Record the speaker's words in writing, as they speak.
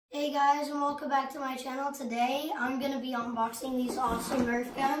Hey guys, and welcome back to my channel. Today I'm going to be unboxing these awesome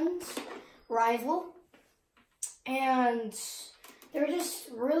Nerf guns, Rival, and they're just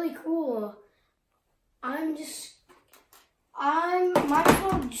really cool. I might as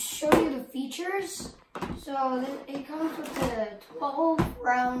well show you the features. So it comes with the 12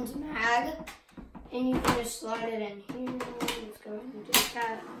 round mag, and you can just slide it in here. Let's go ahead and do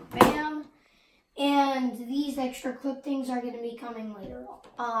that. Bam. And these extra clip things are going to be coming later on.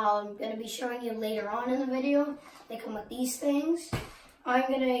 I'm going to be showing you later on in the video. They come with these things.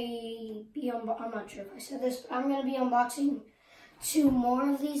 I'm not sure if I said this, but I'm going to be unboxing 2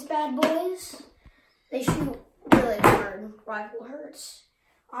 more of these bad boys. They shoot really hard. Rival hurts.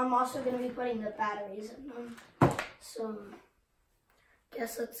 I'm also going to be putting the batteries in them. So,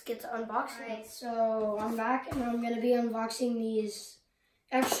 guess let's get to unboxing. Alright, so I'm back and I'm going to be unboxing these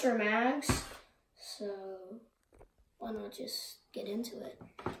extra mags. So, why not just get into it?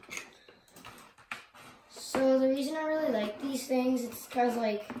 So, the reason I really like these things, it's because,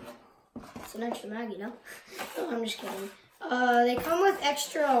 it's an extra mag, you know? No, I'm just kidding. They come with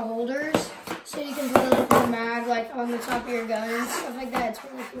extra holders, so you can put a little mag, on the top of your gun and stuff like that. It's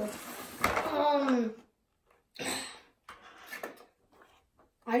really cool.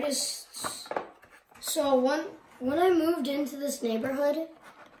 When I moved into this neighborhood,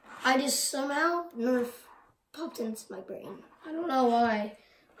 somehow Nerf popped into my brain. I don't know why.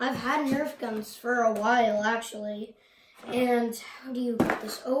 I've had Nerf guns for a while, actually. And how do you get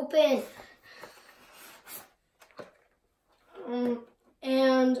this open?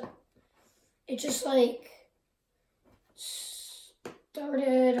 And it just started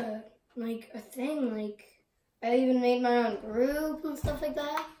a thing. I even made my own group and stuff like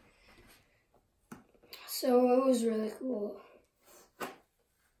that. So it was really cool.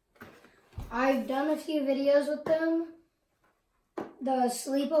 I've done a few videos with them. The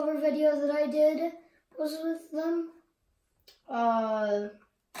sleepover video that I did was with them. I'm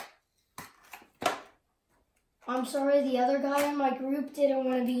sorry, the other guy in my group didn't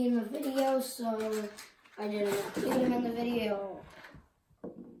want to be in the video, so I didn't include him in the video.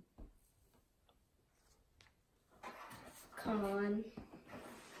 Come on.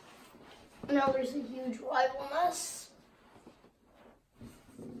 Now there's a huge Rival mess.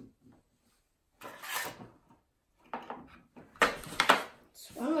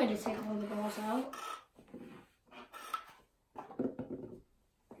 One way to take all the balls out.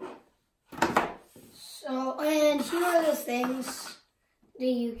 So, and here are the things that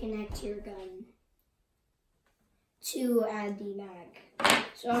you connect to your gun to add the mag.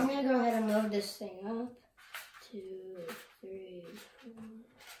 So I'm going to go ahead and load this thing up. 2, 3,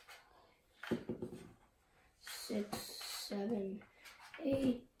 4, 6, 7,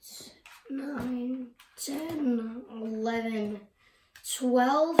 8, 9, 10, 11,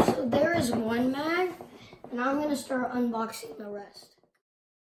 12, so there is 1 mag, and I'm going to start unboxing the rest.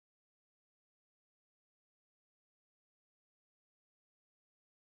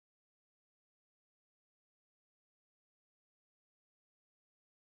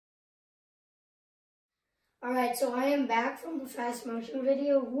 Alright, so I am back from the fast motion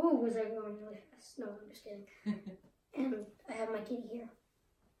video. Woo, was I going really fast? No, I'm just kidding. And I have my kitty here.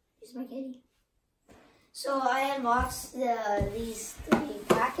 Here's my kitty. So I unboxed these 3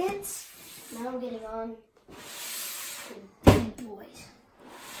 packets. Now I'm getting on the big boys.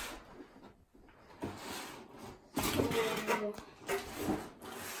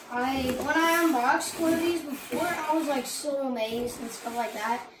 When I unboxed one of these before, I was so amazed and stuff like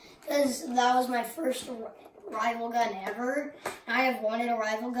that, because that was my first Rival gun ever. I have wanted a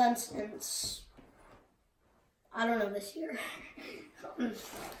Rival gun since, I don't know, this year.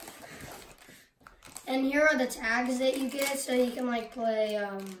 And here are the tags that you get, so you can play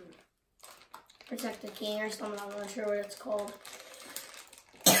Protect the King or something. I'm not sure what it's called.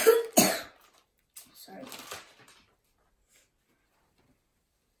 Sorry.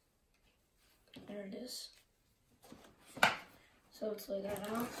 There it is. So let's lay that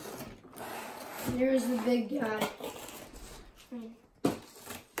out. And here's the big guy.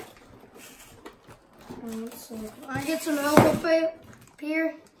 So I get some envelope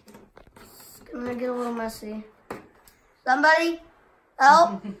here. Gonna get a little messy. Somebody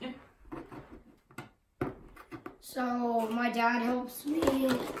help! So my dad helps me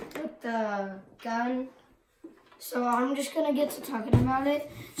with the gun. So I'm just gonna get to talking about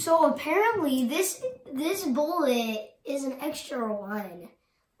it. So apparently this bullet is an extra 1.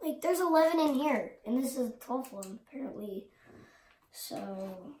 There's 11 in here, and this is the 12th one apparently.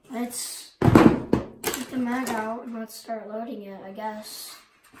 So let's get the mag out and let's start loading it, I guess.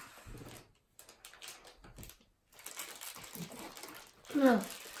 No.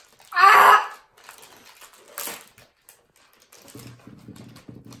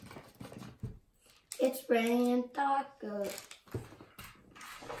 spraying tacos.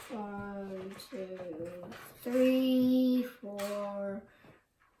 1, 2, 3, 4,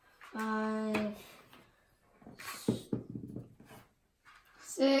 5,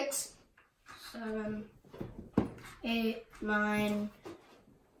 6, 7, 8, 9,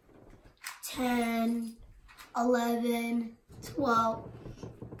 10, 11, 12.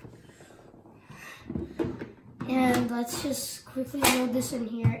 And let's just quickly load this in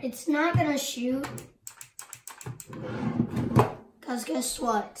here. It's not gonna shoot, because guess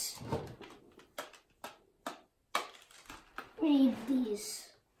what? We need these.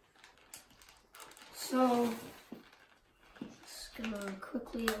 So, just gonna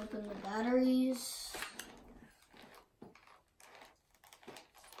quickly open the batteries.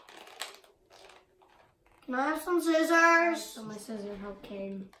 Can I have some scissors? So my scissor help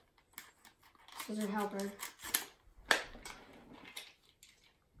came. Scissor helper.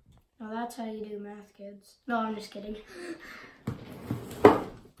 Oh, that's how you do math, kids. No, I'm just kidding.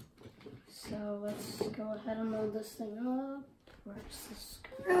 So let's go ahead and load this thing up. Where's the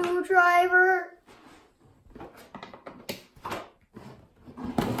screwdriver?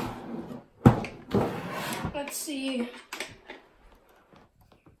 Let's see.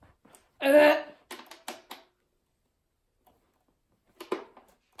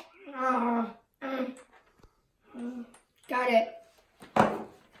 Got it.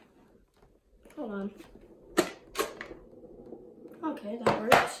 Hold on. Okay, that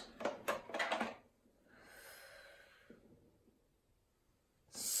works.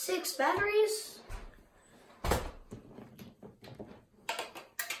 6 batteries? I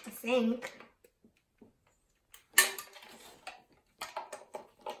think.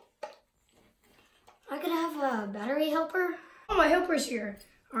 I could have a battery helper. Oh, my helper's here.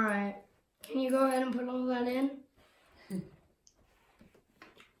 All right. Can you go ahead and put all that in?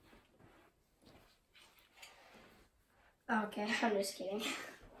 Okay, I'm just kidding.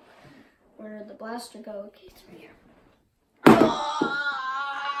 Where did the blaster go? Okay, it's right here.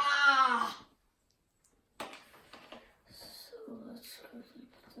 Ah! So let's go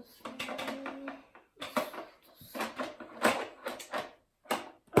put this in.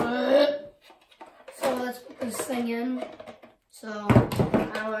 So let's put this thing in. So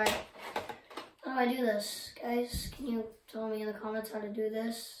how do I do this, guys? Can you tell me in the comments how to do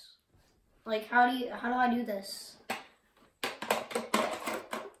this? Like how do I do this?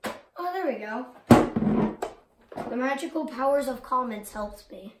 Oh, there we go. The magical powers of comments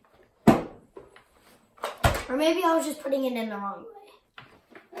helped me. Or maybe I was just putting it in the wrong way.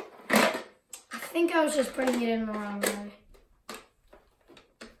 I think I was just putting it in the wrong way.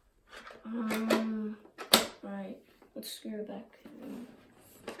 Right. Let's screw it back.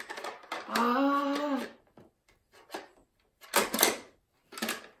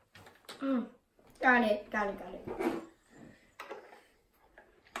 Got it.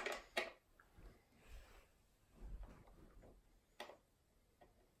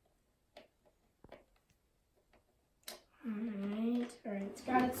 Alright, it's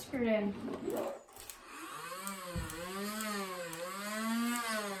got it screwed in.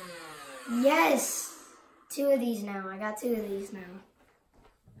 Yes! 2 of these now. I got 2 of these now.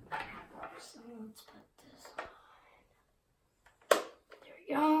 So let's put this on. There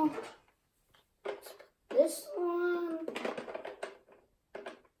we go. Let's put this on.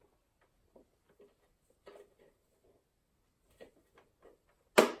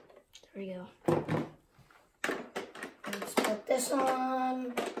 There we go. Let's put this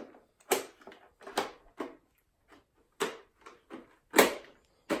on.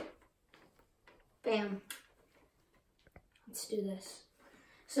 Bam. Let's do this.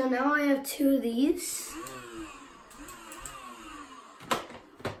 So now I have 2 of these.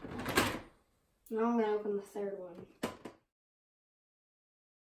 Now I'm gonna open the 3rd one.